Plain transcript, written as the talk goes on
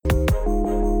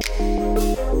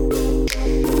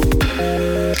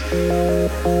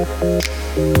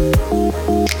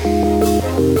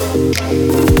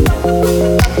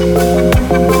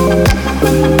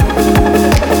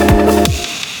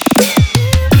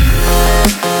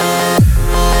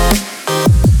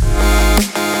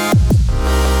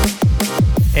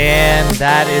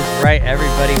That is right,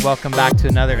 everybody. Welcome back to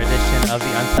another edition of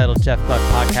the Untitled Jeff Gluck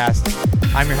Podcast.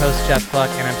 I'm your host, Jeff Gluck,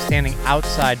 and I'm standing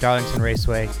outside Darlington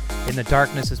Raceway in the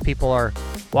darkness as people are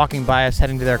walking by us,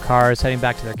 heading to their cars, heading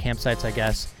back to their campsites, I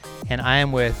guess. And I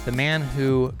am with the man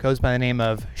who goes by the name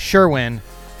of Sherwin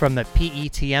from the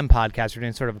PETM Podcast. We're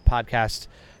doing sort of a podcast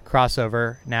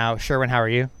crossover. Now, Sherwin, how are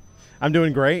you? I'm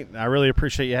doing great. I really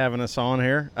appreciate you having us on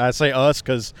here. I say us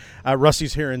because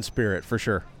Rusty's here in spirit for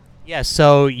sure. Yeah,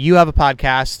 so you have a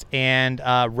podcast, and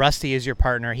Rusty is your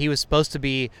partner. He was supposed to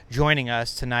be joining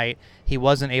us tonight. He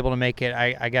wasn't able to make it.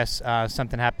 I guess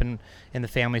something happened in the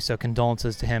family, so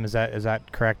condolences to him. Is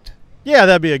that correct? Yeah,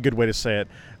 that'd be a good way to say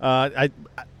it.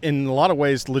 In a lot of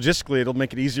ways, logistically, it'll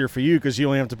make it easier for you because you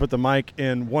only have to put the mic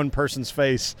in one person's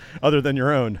face other than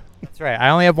your own. That's right. I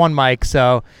only have one mic,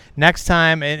 so next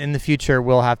time in the future,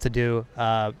 we'll have to do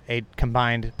a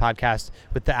combined podcast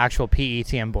with the actual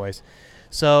PETM boys.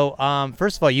 So,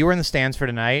 first of all, you were in the stands for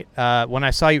tonight. When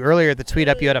I saw you earlier at the tweet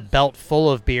up, you had a belt full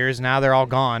of beers. Now they're all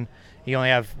gone. You only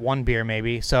have one beer,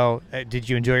 maybe. So, did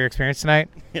you enjoy your experience tonight?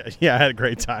 Yeah, I had a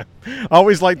great time. I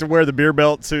always like to wear the beer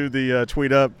belt to the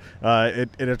tweet up.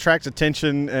 It attracts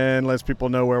attention and lets people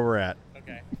know where we're at.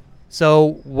 Okay.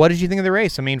 So, what did you think of the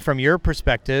race? I mean, from your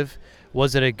perspective,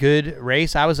 was it a good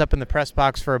race? I was up in the press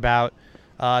box for about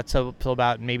till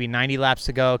about maybe 90 laps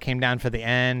to go. Came down for the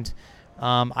end.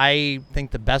 I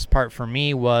think the best part for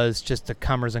me was just the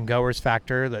comers and goers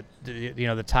factor, that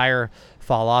the tire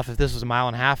fall off. If this was a 1.5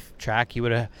 mile track, you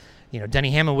would have,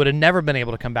 Denny Hamlin would have never been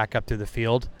able to come back up through the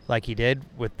field like he did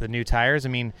with the new tires. I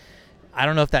mean, I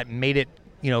don't know if that made it,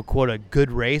 quote, a good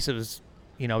race. It was,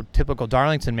 typical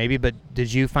Darlington maybe, but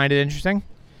did you find it interesting?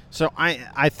 So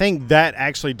I think that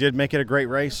actually did make it a great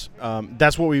race.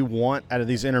 That's what we want out of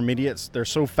these intermediates. They're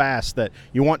so fast that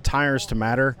you want tires to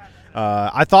matter.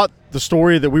 I thought the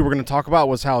story that we were going to talk about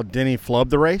was how Denny flubbed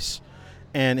the race,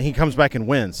 and he comes back and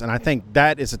wins. And I think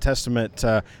that is a testament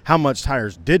to how much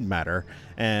tires did matter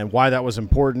and why that was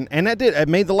important. And it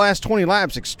made the last 20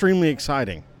 laps extremely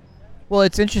exciting. Well,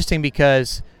 it's interesting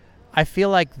because I feel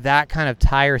like that kind of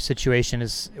tire situation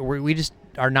we just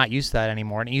are not used to that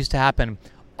anymore. And it used to happen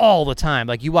all the time.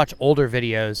 Like, you watch older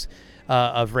videos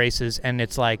of races, and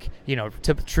it's like,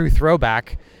 true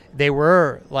throwback. They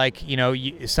were like,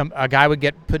 a guy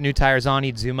would put new tires on,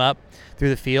 he'd zoom up through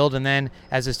the field, and then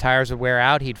as his tires would wear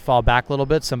out, he'd fall back a little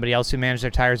bit. Somebody else who managed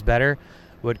their tires better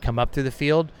would come up through the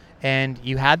field, and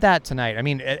you had that tonight. I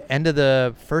mean, at end of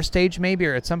the first stage maybe,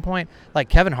 or at some point, like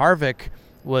Kevin Harvick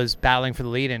was battling for the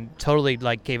lead and totally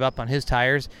gave up on his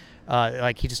tires.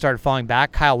 He just started falling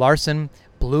back. Kyle Larson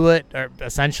blew it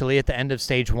essentially at the end of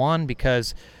stage one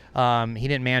because he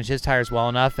didn't manage his tires well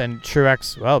enough, and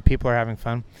Truex, well, people are having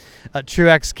fun.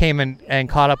 Truex came and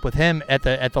caught up with him at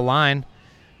the line.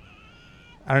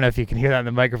 I don't know if you can hear that in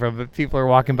the microphone, but people are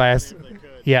walking by us.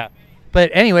 Yeah.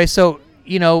 But anyway, so,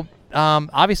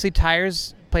 obviously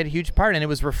tires played a huge part, and it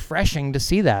was refreshing to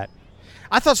see that.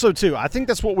 I thought so, too. I think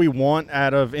that's what we want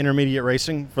out of intermediate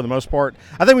racing for the most part.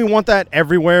 I think we want that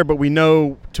everywhere, but we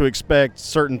know to expect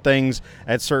certain things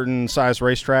at certain size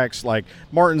racetracks like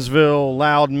Martinsville,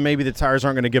 Loudon. Maybe the tires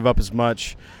aren't going to give up as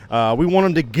much. We want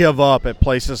them to give up at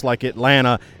places like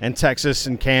Atlanta and Texas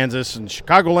and Kansas and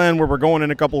Chicagoland, where we're going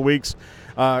in a couple of weeks.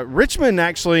 Richmond,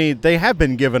 actually, they have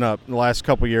been giving up in the last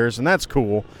couple of years, and that's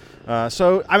cool.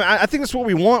 So I think that's what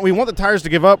we want. We want the tires to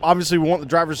give up. Obviously, we want the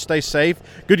drivers to stay safe.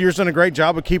 Goodyear's done a great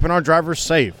job of keeping our drivers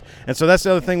safe. And so that's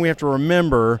the other thing we have to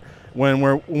remember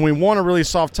when we want a really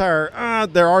soft tire.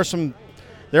 There are some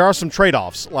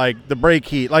trade-offs, like the brake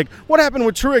heat. Like what happened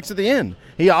with Truex at the end?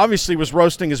 He obviously was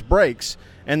roasting his brakes,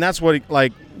 and that's what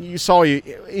you saw.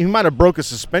 He might have broke a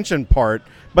suspension part,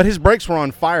 but his brakes were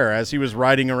on fire as he was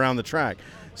riding around the track.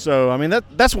 So I mean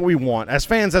that's what we want as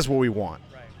fans. That's what we want.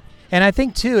 And I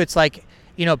think, too, it's like,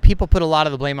 people put a lot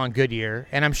of the blame on Goodyear,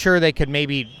 and I'm sure they could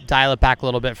maybe dial it back a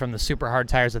little bit from the super hard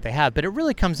tires that they have, but it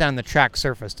really comes down to the track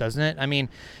surface, doesn't it? I mean,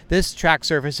 this track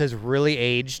surface has really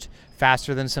aged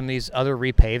faster than some of these other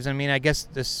repaves. I mean, I guess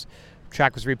this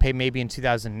track was repaved maybe in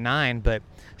 2009, but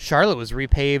Charlotte was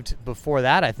repaved before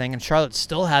that, I think, and Charlotte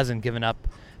still hasn't given up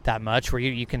that much, where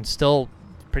you can still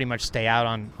pretty much stay out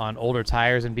on older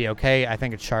tires and be okay. I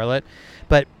think it's Charlotte,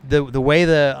 but the way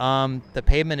the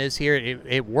pavement is here,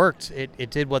 it worked. It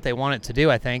did what they want it to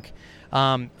do. I think.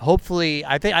 Hopefully,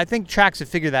 I think tracks have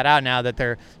figured that out now that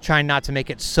they're trying not to make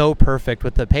it so perfect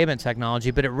with the pavement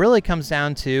technology. But it really comes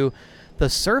down to the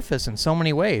surface in so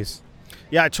many ways.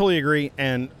 Yeah, I totally agree.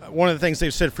 And one of the things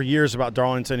they've said for years about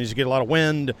Darlington is you get a lot of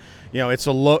wind. It's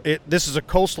this is a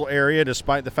coastal area,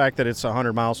 despite the fact that it's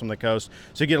 100 miles from the coast.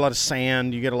 So you get a lot of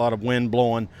sand, you get a lot of wind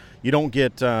blowing. You don't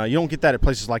get that at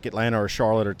places like Atlanta or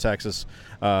Charlotte or Texas.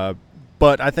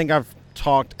 But I think I've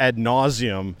talked ad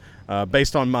nauseum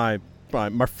based on my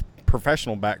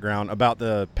professional background about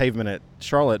the pavement at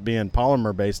Charlotte being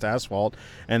polymer-based asphalt,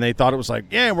 and they thought it was like,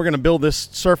 yeah, we're going to build this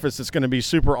surface that's going to be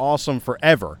super awesome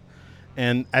forever.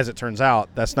 And as it turns out,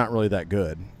 that's not really that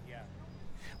good. Yeah.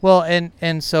 Well,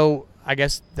 and so I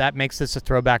guess that makes this a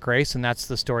throwback race, and that's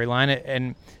the storyline.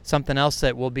 And something else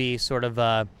that will be sort of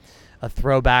a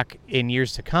throwback in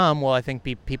years to come will, I think,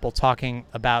 be people talking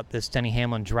about this Denny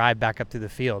Hamlin drive back up through the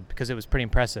field, because it was pretty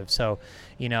impressive. So,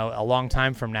 a long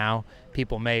time from now,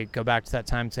 people may go back to that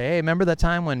time and say, hey, remember that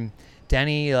time when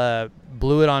Denny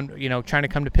blew it on, trying to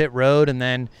come to pit road, and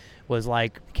then was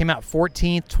came out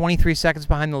 14th, 23 seconds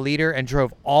behind the leader, and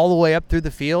drove all the way up through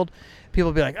the field. People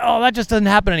will be like, oh, that just doesn't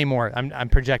happen anymore. I'm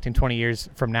projecting 20 years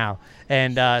from now.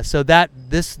 And so that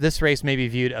this race may be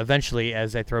viewed eventually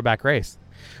as a throwback race.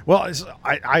 Well,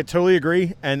 I totally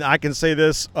agree, and I can say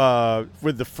this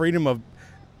with the freedom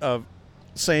of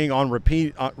saying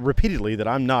repeatedly that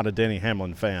I'm not a Denny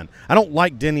Hamlin fan. I don't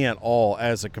like Denny at all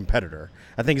as a competitor.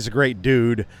 I think he's a great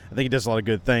dude. I think he does a lot of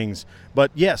good things.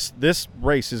 But yes, this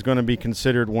race is going to be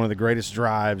considered one of the greatest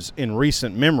drives in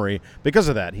recent memory because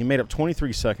of that. He made up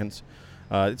 23 seconds.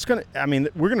 We're going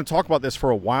to talk about this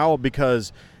for a while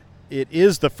because it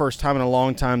is the first time in a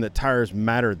long time that tires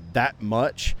matter that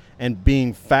much, and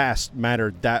being fast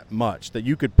mattered that much, that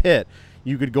you could pit,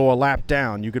 you could go a lap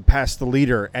down, you could pass the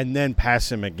leader, and then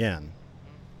pass him again.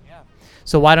 Yeah.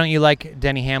 So why don't you like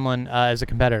Denny Hamlin as a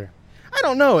competitor? I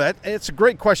don't know. It's a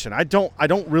great question. I don't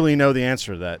really know the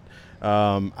answer to that.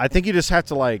 I think you just have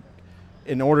to,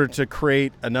 in order to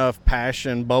create enough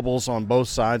passion, bubbles on both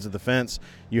sides of the fence,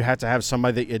 you have to have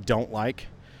somebody that you don't like.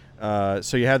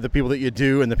 So you have the people that you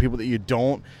do and the people that you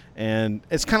don't. And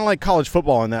it's kind of like college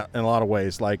football in a lot of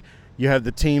ways. Like, you have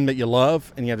the team that you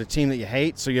love and you have the team that you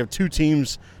hate. So you have two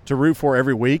teams to root for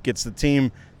every week. It's the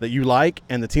team that you like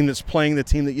and the team that's playing the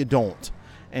team that you don't.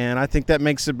 And I think that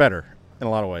makes it better in a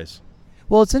lot of ways.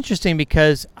 Well, it's interesting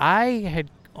because I'm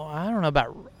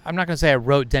not going to say I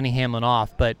wrote Denny Hamlin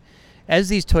off, but as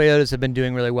these Toyotas have been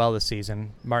doing really well this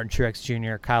season, Martin Truex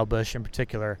Jr., Kyle Busch in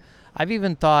particular, I've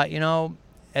even thought,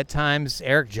 at times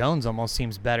Eric Jones almost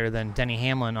seems better than Denny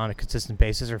Hamlin on a consistent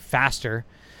basis, or faster.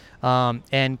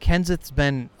 And Kenseth's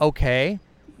been okay.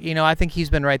 I think he's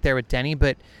been right there with Denny,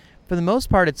 but for the most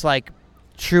part, it's like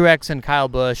Truex and Kyle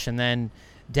Busch and then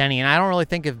Denny. And I don't really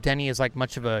think of Denny as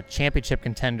much of a championship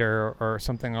contender or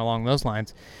something along those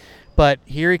lines. But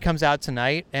here he comes out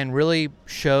tonight and really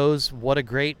shows what a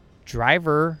great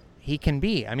driver he can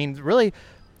be. I mean, really,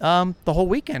 the whole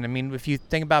weekend. I mean, if you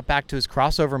think about back to his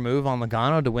crossover move on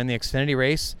Logano to win the Xfinity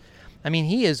race, I mean,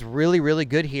 he is really, really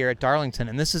good here at Darlington,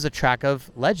 and this is a track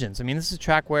of legends. I mean, this is a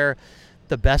track where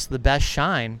the best of the best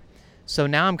shine. So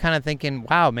now I'm kind of thinking,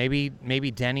 wow, maybe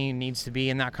Denny needs to be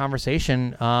in that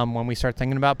conversation when we start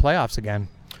thinking about playoffs again.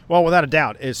 Well, without a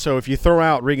doubt. So if you throw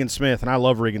out Regan Smith, and I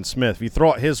love Regan Smith, if you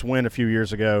throw out his win a few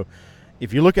years ago,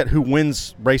 if you look at who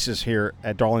wins races here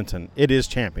at Darlington, it is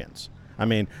champions. I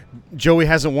mean, Joey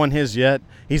hasn't won his yet.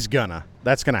 He's gonna.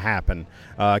 That's going to happen.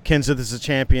 Kenseth is a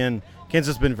champion.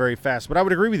 Kenseth's been very fast. But I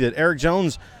would agree with you. Eric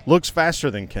Jones looks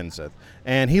faster than Kenseth.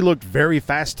 And he looked very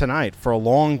fast tonight for a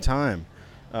long time.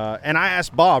 And I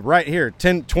asked Bob right here,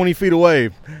 20 feet away,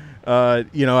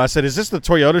 I said, is this the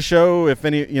Toyota show? If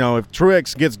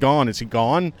Truex gets gone, is he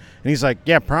gone? And he's like,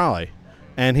 yeah, probably.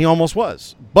 And he almost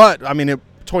was. But, I mean,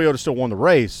 Toyota still won the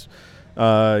race.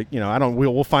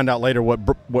 We'll find out later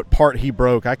what part he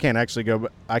broke. I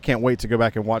can't wait to go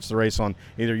back and watch the race on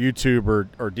either YouTube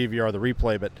or DVR the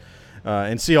replay, but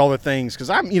and see all the things, because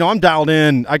I'm dialed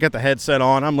in. I got the headset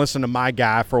on. I'm listening to my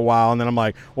guy for a while, and then I'm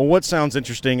like, well, what sounds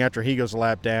interesting after he goes a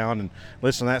lap down, and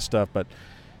listen to that stuff. But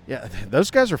yeah,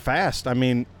 those guys are fast. I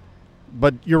mean,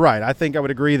 but you're right. I think I would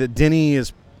agree that Denny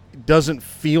doesn't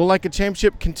feel like a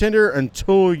championship contender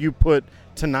until you put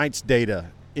tonight's data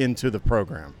into the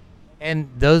program. And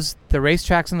the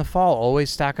racetracks in the fall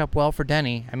always stack up well for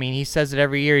Denny. I mean, he says it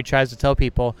every year. He tries to tell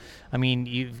people. I mean,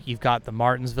 you've got the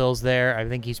Martinsvilles there. I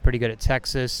think he's pretty good at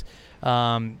Texas.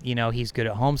 He's good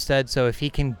at Homestead. So if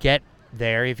he can get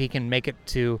there, if he can make it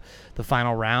to the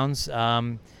final rounds,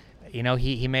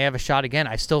 he may have a shot again.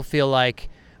 I still feel like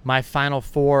my final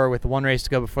four with one race to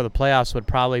go before the playoffs would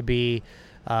probably be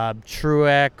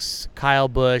Truex, Kyle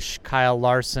Busch, Kyle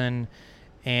Larson,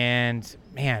 and,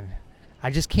 man, I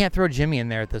just can't throw Jimmy in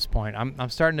there at this point. I'm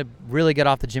starting to really get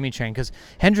off the Jimmy train because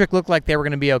Hendrick looked like they were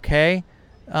going to be okay,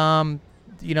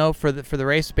 for the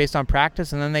race based on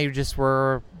practice, and then they just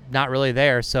were not really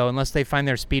there. So unless they find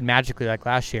their speed magically like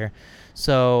last year.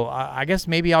 So I guess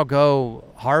maybe I'll go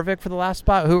Harvick for the last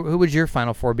spot. Who would your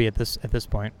Final Four be at this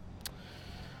point?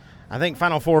 I think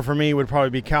Final Four for me would probably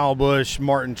be Kyle Busch,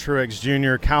 Martin Truex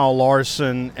Jr., Kyle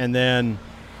Larson, and then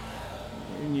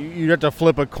you'd have to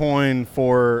flip a coin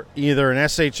for either an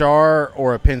SHR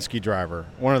or a Penske driver,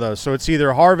 one of those. So it's either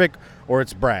Harvick or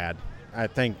it's Brad, I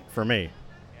think, for me.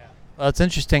 Well, it's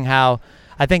interesting how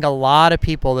I think a lot of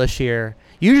people this year,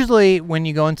 usually when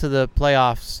you go into the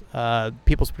playoffs,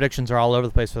 people's predictions are all over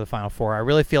the place for the Final Four. I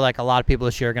really feel like a lot of people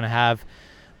this year are going to have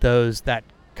that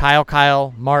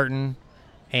Kyle, Martin,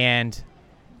 and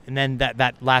then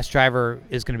that last driver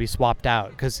is going to be swapped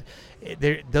out because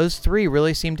those three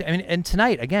really seem to. I mean, and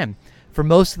tonight again, for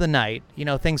most of the night,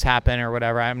 things happen or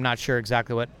whatever. I'm not sure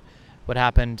exactly what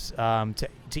happened to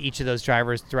each of those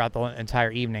drivers throughout the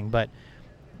entire evening, but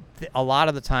a lot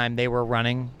of the time they were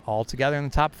running all together in the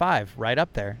top 5, right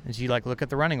up there. As you look at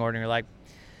the running order, and you're like,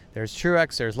 there's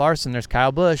Truex, there's Larson, there's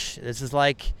Kyle Busch. This is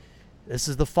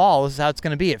the fall. This is how it's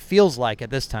going to be. It feels like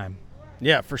at this time.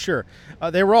 Yeah, for sure.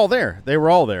 They were all there.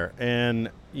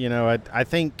 And, I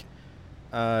think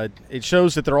it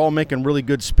shows that they're all making really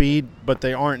good speed, but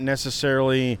they aren't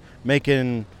necessarily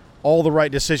making all the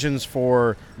right decisions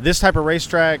for this type of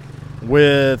racetrack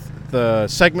with the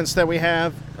segments that we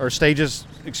have, or stages,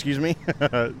 excuse me.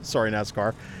 Sorry,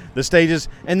 NASCAR. The stages,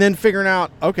 and then figuring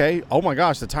out, okay, oh my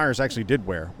gosh, the tires actually did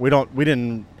wear.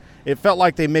 It felt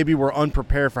like they maybe were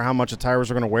unprepared for how much the tires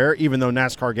were going to wear, even though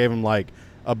NASCAR gave them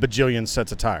a bajillion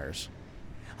sets of tires.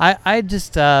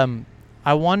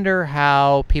 I wonder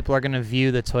how people are going to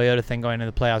view the Toyota thing going into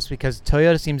the playoffs, because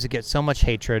Toyota seems to get so much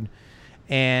hatred.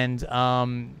 And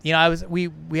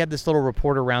we had this little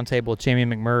reporter roundtable with Jamie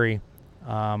McMurray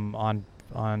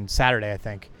on Saturday, I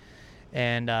think,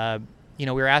 and we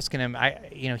were asking him.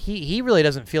 He really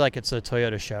doesn't feel like it's a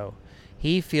Toyota show.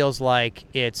 He feels like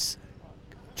it's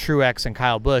Truex and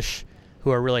Kyle Busch who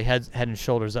are really head and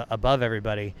shoulders above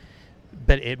everybody.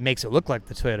 But it makes it look like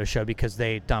the Toyota show because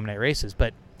they dominate races.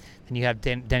 But then you have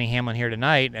Denny Hamlin here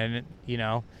tonight, and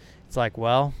it's like,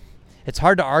 well, it's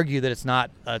hard to argue that it's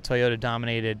not a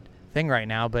Toyota-dominated thing right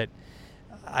now. But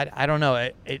I don't know.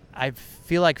 I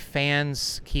feel like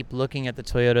fans keep looking at the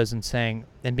Toyotas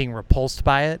and being repulsed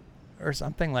by it or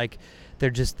something. Like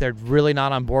they're really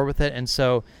not on board with it, and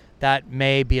so that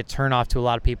may be a turnoff to a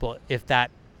lot of people if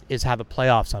that is how the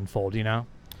playoffs unfold.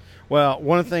 Well,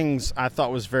 one of the things I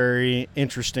thought was very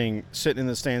interesting sitting in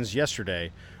the stands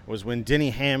yesterday was when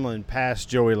Denny Hamlin passed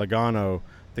Joey Logano,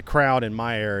 the crowd in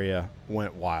my area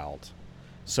went wild.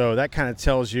 So that kind of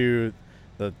tells you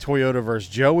the Toyota versus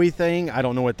Joey thing. I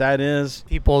don't know what that is.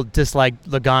 People dislike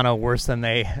Logano worse than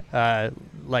they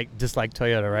dislike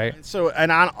Toyota, right? So,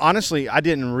 and honestly, I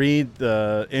didn't read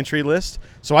the entry list,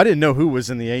 so I didn't know who was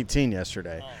in the 18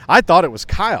 yesterday. I thought it was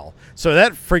Kyle. So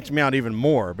that freaked me out even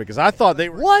more because I thought they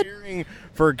were cheering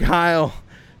for Kyle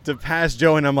to pass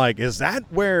Joe, and I'm like, is that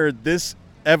where this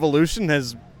evolution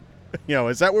has,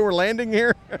 is that where we're landing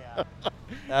here? Yeah.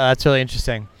 That's really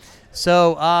interesting.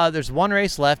 So there's one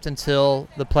race left until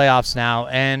the playoffs now,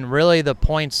 and really the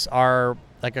points are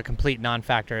like a complete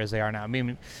non-factor as they are now. I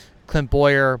mean, Clint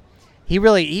Boyer, he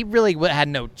really had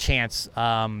no chance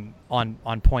on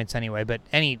points anyway, but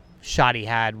any shot he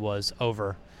had was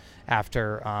over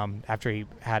after he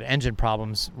had engine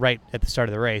problems right at the start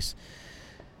of the race.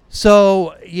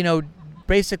 So,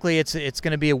 basically it's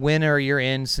going to be a win or you're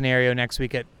in scenario next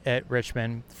week at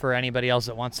Richmond for anybody else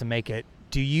that wants to make it.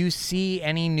 Do you see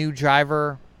any new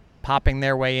driver popping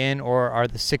their way in, or are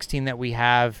the 16 that we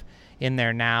have in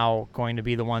there now going to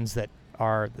be the ones that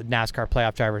are the NASCAR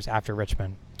playoff drivers after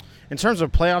Richmond? In terms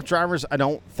of playoff drivers, I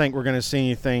don't think we're going to see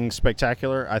anything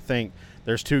spectacular. I think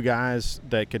there's two guys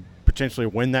that could potentially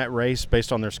win that race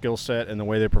based on their skill set and the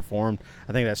way they performed.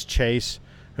 I think that's Chase,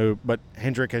 but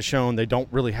Hendrick has shown they don't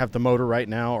really have the motor right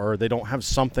now, or they don't have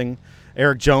something.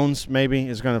 Eric Jones maybe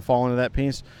is going to fall into that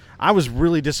piece. I was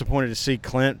really disappointed to see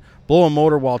Clint blow a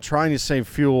motor while trying to save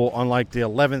fuel on the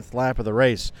 11th lap of the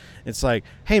race. It's like,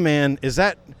 hey man, is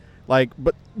that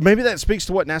but maybe that speaks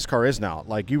to what NASCAR is now.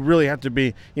 You really have to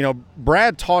be,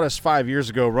 Brad taught us 5 years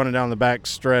ago running down the back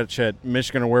stretch at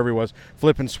Michigan or wherever he was,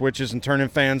 flipping switches and turning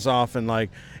fans off, and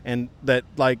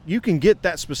that you can get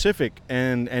that specific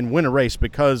and win a race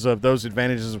because of those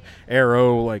advantages of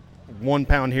aero, 1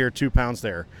 pound here, 2 pounds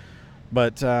there.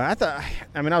 But I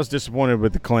was disappointed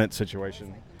with the Clint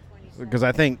situation because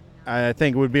I think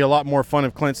it would be a lot more fun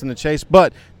if Clint's in the chase.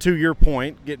 But to your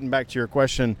point, getting back to your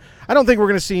question, I don't think we're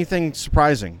going to see anything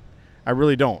surprising. I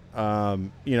really don't.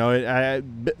 The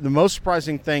most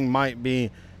surprising thing might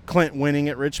be Clint winning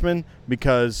at Richmond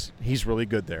because he's really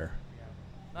good there.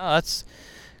 No, that's,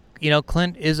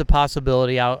 Clint is a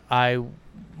possibility. I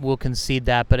will concede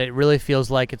that, but it really feels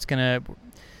like it's going to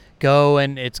go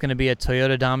and it's going to be a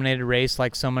Toyota-dominated race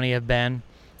like so many have been,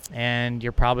 and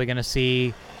you're probably going to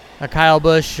see a Kyle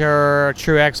Busch or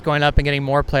Truex going up and getting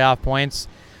more playoff points.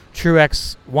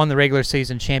 Truex won the regular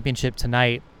season championship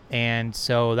tonight, and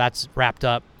so that's wrapped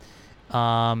up.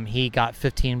 He got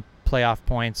 15 playoff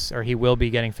points, or he will be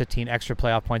getting 15 extra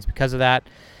playoff points because of that,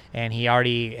 and he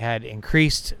already had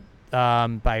increased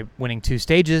by winning 2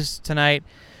 stages tonight.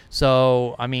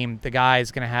 So, I mean, the guy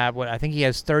is going to have, I think he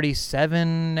has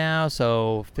 37 now,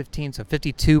 so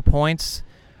 52 points,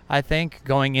 I think,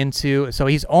 going into, so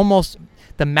he's almost,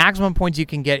 the maximum points you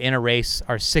can get in a race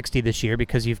are 60 this year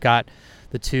because you've got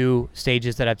the 2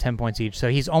 stages that have 10 points each. So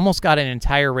he's almost got an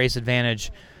entire race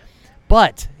advantage.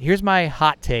 But here's my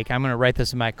hot take. I'm going to write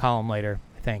this in my column later,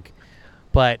 I think.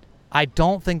 But I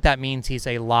don't think that means he's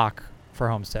a lock for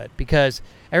Homestead because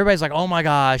everybody's like, oh my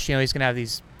gosh, he's going to have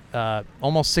these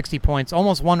almost 60 points,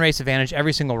 almost 1 race advantage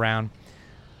every single round.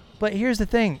 But here's the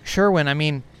thing, Sherwin, I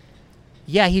mean,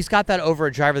 yeah, he's got that over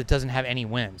a driver that doesn't have any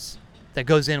wins, that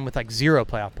goes in with like 0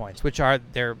 playoff points, which are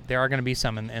there are going to be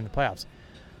some in the playoffs.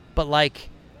 But like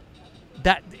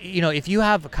that, if you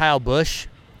have Kyle Busch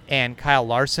and Kyle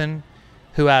Larson,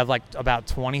 who have like about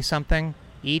 20 something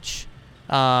each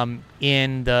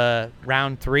in the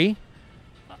round 3,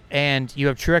 and you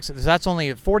have Truex, so that's only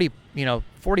a 40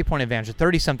 point advantage, a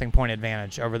 30 something point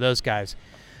advantage over those guys.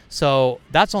 So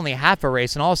that's only half a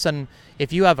race, and all of a sudden,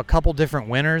 if you have a couple different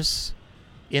winners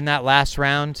in that last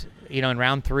round, in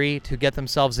round 3 to get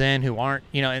themselves in who aren't,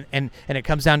 and it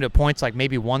comes down to points, like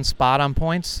maybe 1 spot on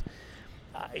points.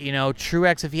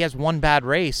 Truex, if he has 1 bad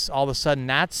race, all of a sudden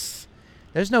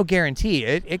there's no guarantee.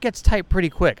 It gets tight pretty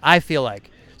quick, I feel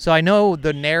like. So I know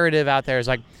the narrative out there is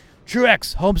like,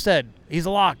 Truex, Homestead, he's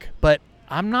a lock, but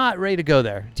I'm not ready to go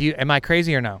there. Am I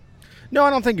crazy or no? No, I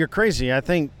don't think you're crazy. I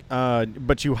think,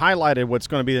 but you highlighted what's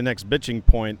going to be the next bitching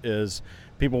point is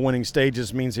people winning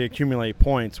stages means they accumulate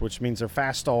points, which means they're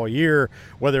fast all year,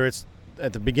 whether it's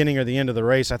at the beginning or the end of the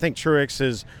race. I think Truex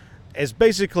has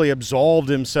basically absolved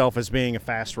himself as being a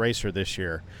fast racer this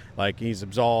year. Like, he's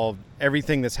absolved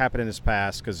everything that's happened in his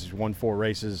past because he's won 4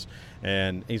 races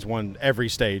and he's won every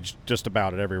stage, just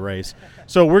about at every race.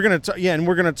 So we're going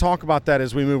to talk about that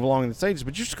as we move along in the stages,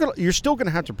 but you're still going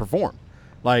to have to perform.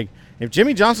 Like, if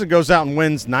Jimmy Johnson goes out and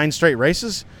wins 9 straight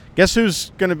races, guess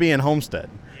who's going to be in Homestead?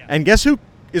 Yeah. And guess who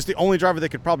is the only driver that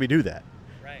could probably do that?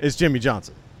 Right. Is Jimmy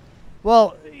Johnson.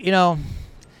 Well,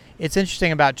 it's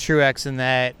interesting about Truex in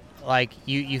that, like,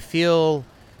 you feel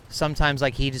sometimes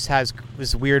like he just has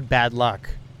this weird bad luck.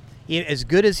 As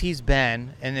good as he's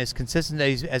been and as consistent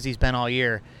as he's been all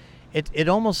year, it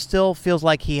almost still feels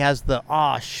like he has the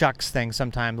shucks thing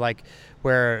sometimes, like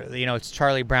where it's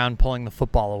Charlie Brown pulling the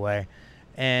football away.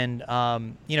 And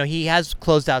he has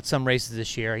closed out some races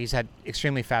this year. He's had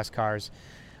extremely fast cars,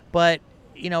 but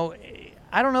I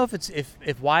don't know if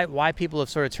it's why people have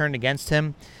sort of turned against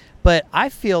him, but I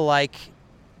feel like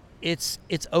it's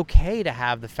okay to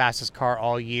have the fastest car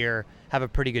all year have a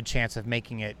pretty good chance of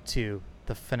making it to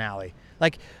the finale.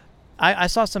 Like, I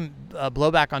saw some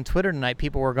blowback on Twitter tonight.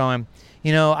 People were going,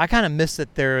 I kind of miss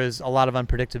that there is a lot of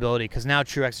unpredictability because now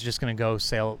Truex is just going to go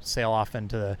sail off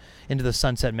into the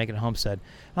sunset and make it Homestead.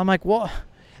 And I'm like, well,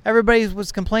 everybody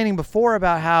was complaining before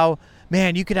about how,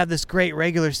 man, you could have this great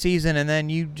regular season and then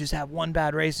you just have 1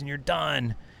 bad race and you're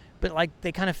done. But like,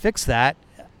 they kind of fixed that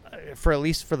for at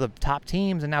least for the top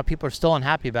teams, and now people are still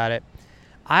unhappy about it.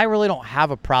 I really don't have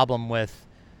a problem with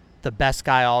the best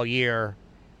guy all year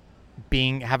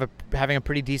having a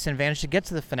pretty decent advantage to get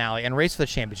to the finale and race for the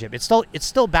championship. It's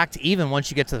still back to even once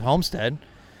you get to the Homestead.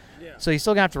 Yeah. So you're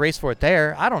still gonna have to race for it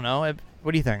there. I don't know.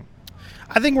 What do you think?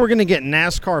 I think we're gonna get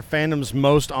NASCAR fandom's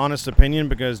most honest opinion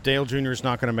because Dale Jr. is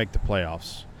not gonna make the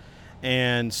playoffs,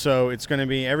 and so it's gonna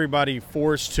be everybody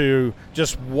forced to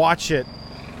just watch it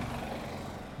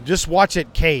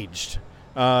caged.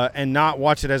 And not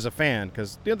watch it as a fan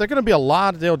because there are going to be a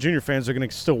lot of Dale Jr. fans that are going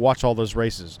to still watch all those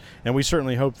races, and we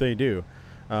certainly hope they do.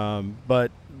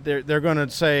 But they're going to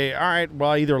say, all right,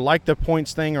 well, I either like the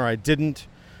points thing or I didn't.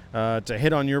 To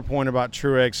hit on your point about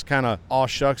Truex kind of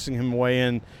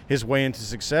shucksing his way into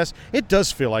success, it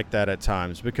does feel like that at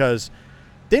times because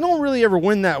they don't really ever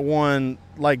win that one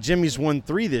like Jimmy's won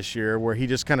 3 this year where he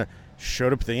just kind of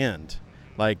showed up at the end.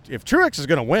 Like, if Truex is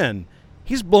going to win,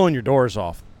 he's blowing your doors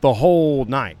off the whole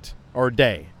night or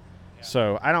day. Yeah.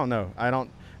 So I don't know.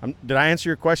 Did I answer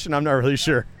your question? I'm not really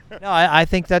sure. No, I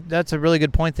think that's a really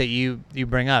good point that you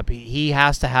bring up. He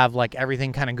has to have like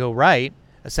everything kind of go right,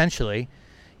 essentially.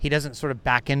 He doesn't sort of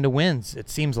back into wins, it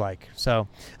seems like. So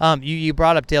you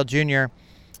brought up Dale Jr.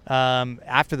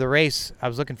 After the race, I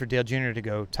was looking for Dale Jr. to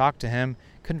go talk to him.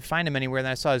 Couldn't find him anywhere.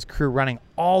 Then I saw his crew running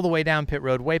all the way down pit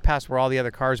road, way past where all the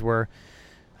other cars were.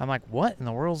 I'm like, what in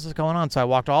the world is going on? So I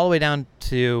walked all the way down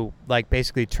to like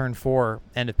basically turn 4,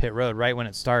 end of pit road, right when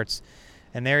it starts.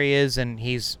 And there he is, and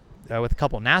he's with a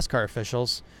couple NASCAR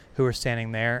officials who were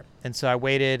standing there. And so I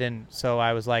waited, and so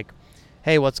I was like,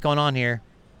 hey, what's going on here?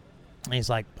 And he's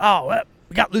like, oh, well,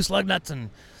 we got loose lug nuts, and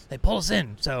they pulled us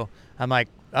in. So I'm like,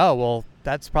 oh, well,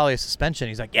 that's probably a suspension.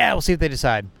 He's like, yeah, we'll see what they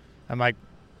decide. I'm like,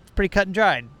 it's pretty cut and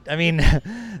dried. I mean,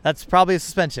 that's probably a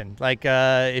suspension. Like,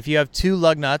 if you have 2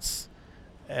 lug nuts,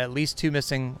 at least 2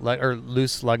 missing or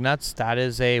loose lug nuts, that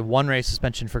is a 1-race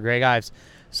suspension for Greg Ives.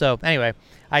 So anyway,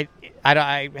 I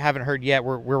haven't heard yet.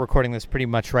 We're recording this pretty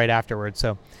much right afterwards.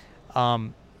 So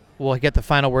we'll get the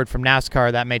final word from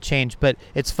NASCAR. That may change. But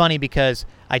it's funny because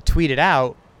I tweeted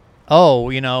out,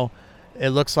 it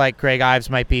looks like Greg Ives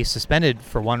might be suspended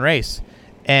for 1 race.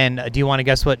 And do you want to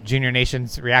guess what Junior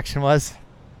Nation's reaction was?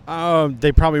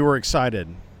 They probably were excited,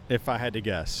 if I had to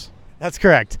guess. That's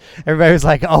correct. Everybody was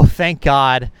like, oh, thank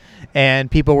God. And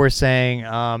people were saying,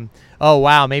 oh,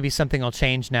 wow, maybe something will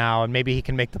change now, and maybe he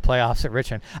can make the playoffs at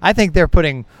Richmond. I think they're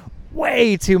putting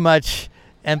way too much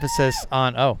emphasis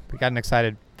on – oh, we got an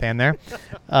excited fan there.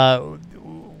 I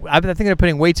think they're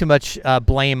putting way too much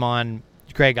blame on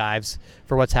Greg Ives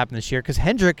for what's happened this year, because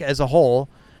Hendrick as a whole,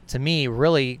 to me,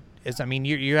 really is – I mean,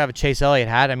 you have a Chase Elliott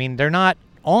hat. I mean, they're not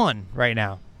on right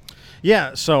now.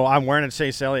 Yeah, so I'm wearing a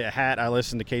Chase Elliott hat. I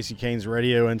listened to Casey Kane's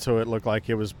radio, and so it looked like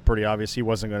it was pretty obvious he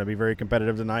wasn't going to be very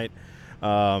competitive tonight. So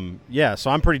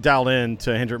I'm pretty dialed in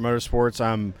to Hendrick Motorsports.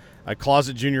 I'm a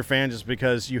closet Junior fan just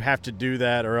because you have to do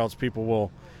that, or else people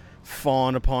will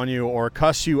fawn upon you or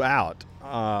cuss you out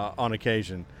on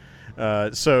occasion. I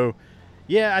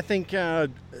think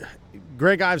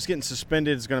Greg Ives getting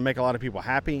suspended is going to make a lot of people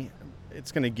happy.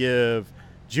 It's going to give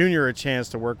Junior a chance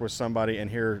to work with somebody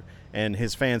and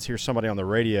his fans hear somebody on the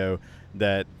radio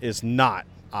that is not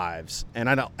Ives, and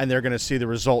they're going to see the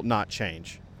result not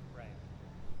change. Right.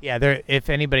 Yeah, if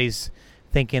anybody's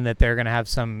thinking that they're going to have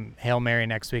some Hail Mary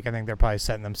next week, I think they're probably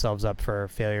setting themselves up for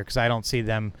failure, because I don't see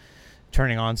them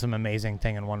turning on some amazing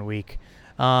thing in 1 week.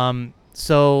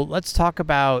 So let's talk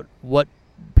about what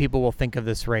people will think of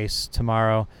this race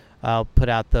tomorrow. I'll put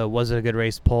out the Was It a Good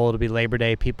Race poll. It'll be Labor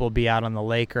Day. People will be out on the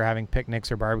lake or having picnics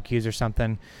or barbecues or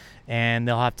something, and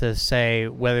they'll have to say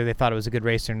whether they thought it was a good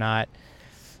race or not.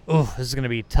 Oh, this is going to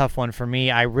be a tough one for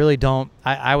me. I really don't.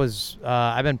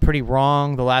 I've been pretty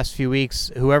wrong the last few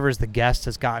weeks. Whoever's the guest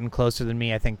has gotten closer than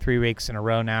me, I think 3 weeks in a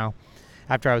row now,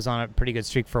 after I was on a pretty good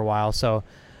streak for a while. So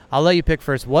I'll let you pick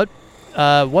first. What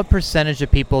percentage of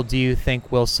people do you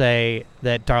think will say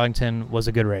that Darlington was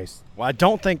a good race? Well, I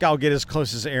don't think I'll get as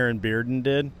close as Aaron Bearden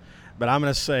did, but I'm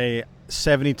going to say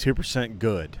 72%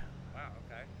 good. Wow,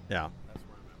 okay. Yeah.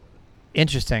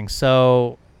 Interesting.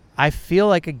 So I feel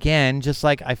like, again,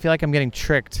 I feel like I'm getting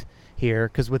tricked here,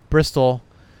 because with Bristol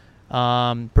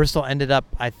ended up,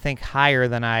 I think, higher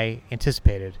than I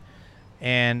anticipated.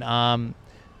 And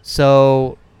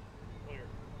so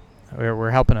we're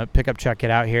helping a pickup truck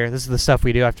get out here. This is the stuff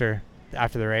we do after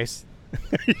the race.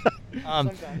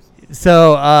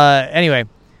 Anyway,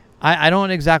 I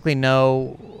don't exactly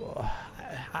know.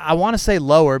 I want to say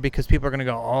lower, because people are going to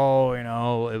go,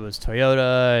 oh, it was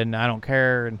Toyota and I don't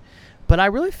care. But I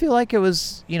really feel like it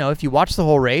was, if you watch the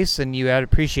whole race and you had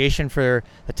appreciation for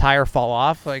the tire fall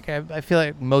off, like I feel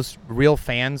like most real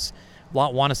fans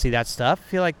want to see that stuff. I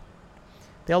feel like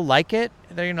they'll like it.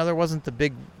 There wasn't the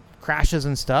big crashes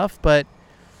and stuff, but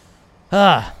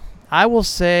I will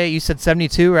say, you said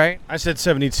 72, right? I said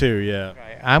 72, yeah.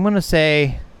 Okay. I'm going to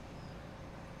say,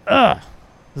 this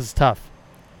is tough.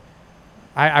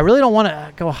 I really don't want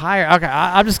to go higher. Okay,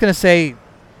 I'm just going to say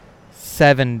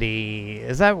 70.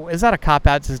 Is that a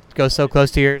cop-out to go so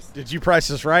close to yours? Did you price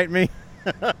this right, me?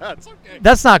 It's okay.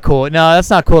 That's not cool. No, that's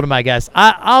not cool to my guess.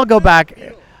 I'll go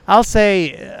back. I'll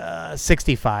say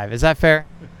 65. Is that fair?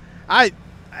 I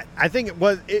think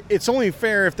it's only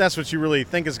fair if that's what you really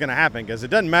think is going to happen, because it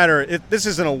doesn't matter. This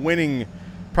isn't a winning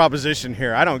proposition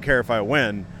here. I don't care if I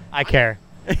win. I care.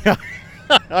 I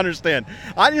understand.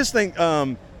 I just think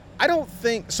I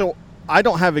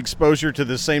don't have exposure to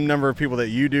the same number of people that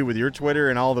you do with your Twitter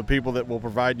and all the people that will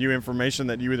provide you information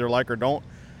that you either like or don't.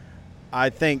 I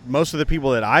think most of the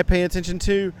people that I pay attention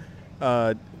to,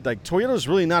 like, Toyota is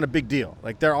really not a big deal.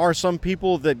 Like, there are some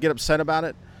people that get upset about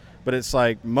it, but it's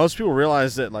like most people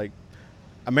realize that, like,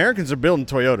 Americans are building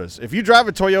Toyotas. If you drive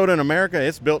a Toyota in America,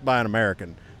 it's built by an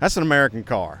American. That's an American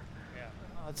car. Yeah.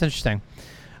 Oh, that's interesting.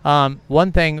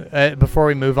 One thing before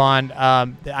we move on,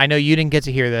 I know you didn't get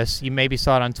to hear this. You maybe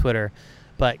saw it on Twitter,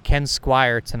 but Ken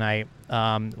Squire tonight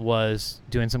was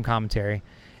doing some commentary,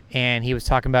 and he was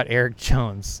talking about Eric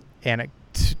Jones, and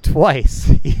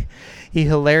twice he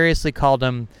hilariously called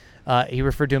him. He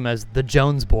referred to him as the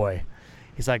Jones boy.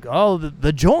 He's like, oh,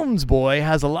 the Jones boy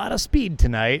has a lot of speed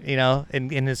tonight,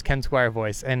 in his Ken Squire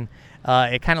voice. And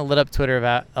it kind of lit up Twitter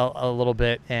about a little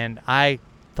bit, and I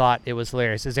thought it was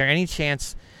hilarious. Is there any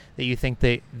chance that you think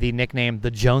the nickname the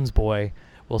Jones boy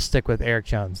will stick with Eric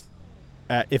Jones?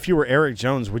 If you were Eric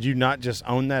Jones, would you not just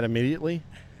own that immediately?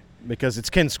 Because it's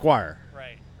Ken Squire.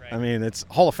 Right. I mean, it's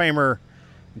Hall of Famer.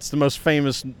 It's the most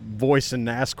famous voice in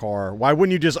NASCAR. Why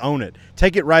wouldn't you just own it?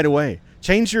 Take it right away.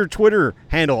 Change your Twitter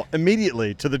handle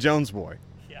immediately to the Jones boy.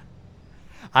 Yeah.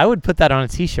 I would put that on a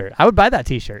T-shirt. I would buy that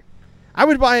T-shirt. I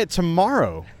would buy it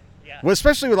tomorrow. Yeah. Well,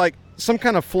 especially with like some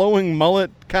kind of flowing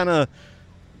mullet kind of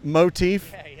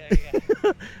motif.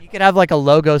 Yeah. You could have like a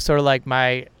logo sort of like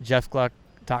my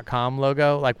jeffgluck.com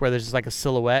logo, like where there's just like a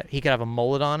silhouette. He could have a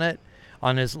mullet on it,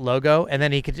 on his logo, and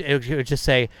then it would just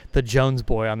say the Jones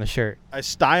boy on the shirt. A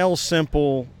style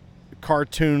simple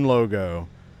cartoon logo.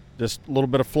 Just a little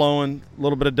bit of flowing, a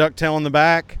little bit of ducktail in the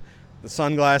back, the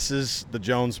sunglasses, the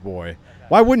Jones boy.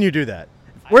 Why wouldn't you do that?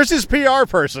 Where's his PR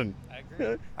person? I agree.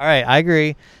 All right, I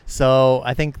agree. So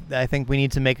I think we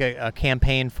need to make a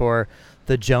campaign for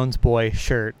the Jones boy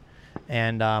shirt,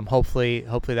 and hopefully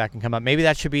that can come up. Maybe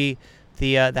that should be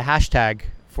the hashtag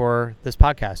for this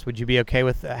podcast. Would you be okay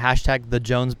with hashtag the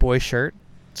Jones boy shirt?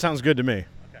 Sounds good to me.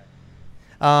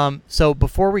 So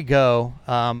before we go,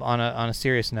 on a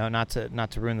serious note, not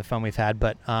to ruin the fun we've had,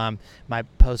 but my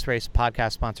post-race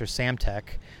podcast sponsor, Samtech,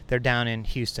 they're down in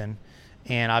Houston,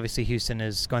 and obviously Houston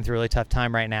is going through a really tough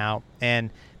time right now, and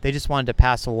they just wanted to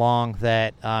pass along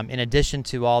that in addition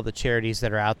to all the charities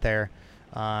that are out there,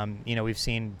 we've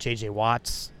seen J.J.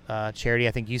 Watt's charity.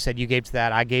 I think you said you gave to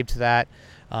that. I gave to that.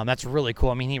 That's really cool.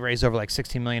 I mean, he raised over like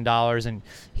 $16 million, and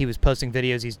he was posting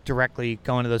videos. He's directly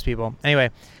going to those people. Anyway,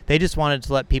 they just wanted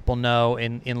to let people know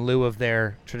in lieu of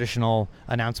their traditional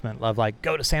announcement of like,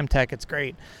 go to Samtech, it's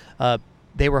great.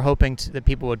 They were hoping that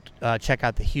people would check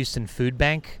out the Houston Food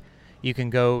Bank. You can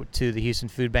go to the Houston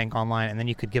Food Bank online, and then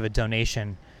you could give a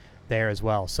donation there as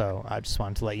well. So I just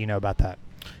wanted to let you know about that.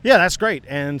 Yeah, that's great.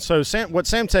 And so what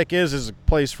Samtech is a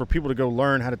place for people to go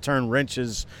learn how to turn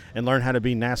wrenches and learn how to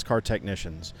be NASCAR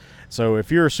technicians. So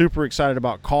if you're super excited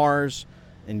about cars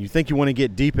and you think you want to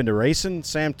get deep into racing,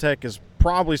 Samtech is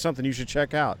probably something you should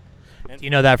check out. Do you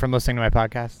know that from listening to my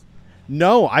podcast?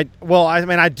 No, I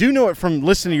do know it from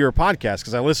listening to your podcast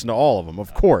because I listen to all of them,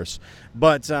 of course.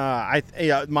 But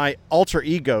my alter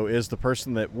ego is the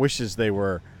person that wishes they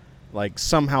were like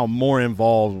somehow more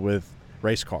involved with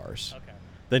race cars. Okay.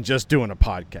 Than just doing a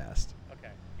podcast.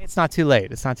 Okay. It's not too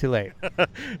late. It's not too late,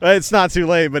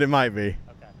 but it might be. Okay.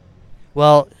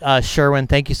 Well, Sherwin,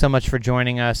 thank you so much for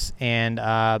joining us, and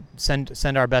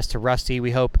send our best to Rusty.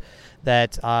 We hope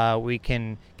that we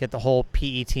can get the whole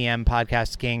PETM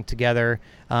podcast gang together.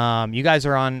 You guys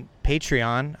are on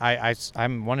Patreon.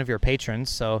 I'm one of your patrons,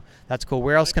 so that's cool.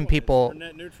 Where else can people? We're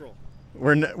net neutral.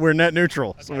 We're net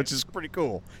neutral, okay. Which is pretty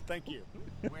cool. Thank you.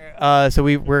 So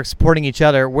we're supporting each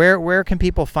other. Where can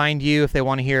people find you if they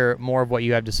want to hear more of what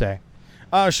you have to say?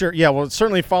 Sure. Yeah, well,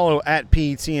 certainly follow at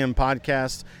PETM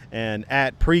Podcast and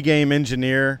at Pregame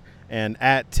Engineer and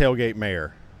at Tailgate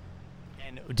Mayor.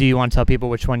 And do you want to tell people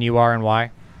which one you are and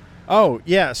why? Oh,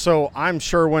 yeah. So I'm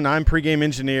Sherwin. I'm Pregame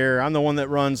Engineer. I'm the one that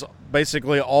runs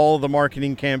basically all the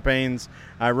marketing campaigns.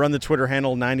 I run the Twitter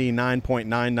handle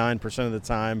 99.99% of the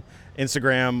time.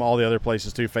 Instagram, all the other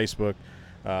places too, Facebook.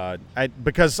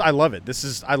 Because I love it.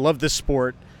 I love this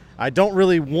sport. I don't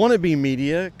really want to be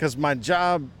media because my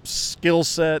job skill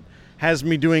set has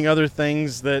me doing other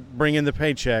things that bring in the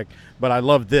paycheck, but I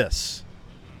love this.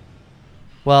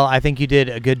 Well, I think you did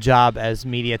a good job as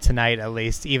media tonight, at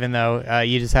least, even though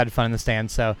you just had fun in the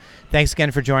stands. So thanks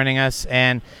again for joining us,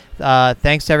 and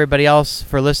thanks to everybody else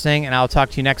for listening, and I'll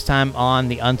talk to you next time on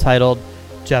the Untitled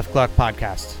Jeff Gluck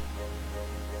Podcast.